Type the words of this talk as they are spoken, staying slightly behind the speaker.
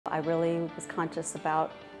I really was conscious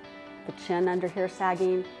about the chin under here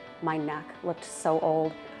sagging. My neck looked so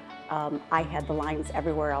old. I had the lines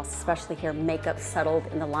everywhere else, especially here. Makeup settled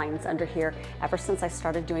in the lines under here. Ever since I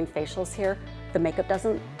started doing facials here, the makeup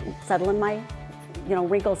doesn't settle in my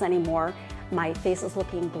wrinkles anymore. My face is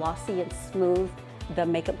looking glossy and smooth. The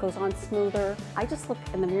makeup goes on smoother. I just look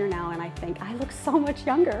in the mirror now and I think I look so much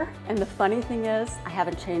younger. And the funny thing is, I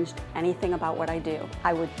haven't changed anything about what I do.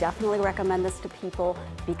 I would definitely recommend this to people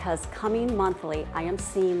because coming monthly, I am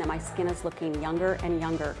seeing that my skin is looking younger and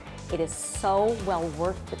younger. It is so well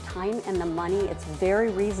worth the time and the money. It's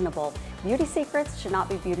very reasonable. Beauty secrets should not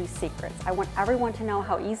be beauty secrets. I want everyone to know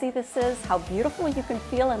how easy this is, how beautiful you can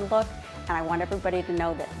feel and look, and I want everybody to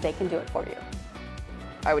know that they can do it for you.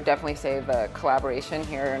 I would definitely say the collaboration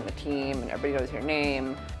here and the team, and everybody knows your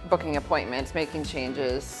name, booking appointments, making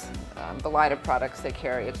changes, the line of products they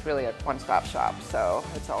carry. It's really a one-stop shop, so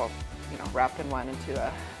it's all wrapped in one into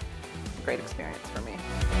a great experience for me.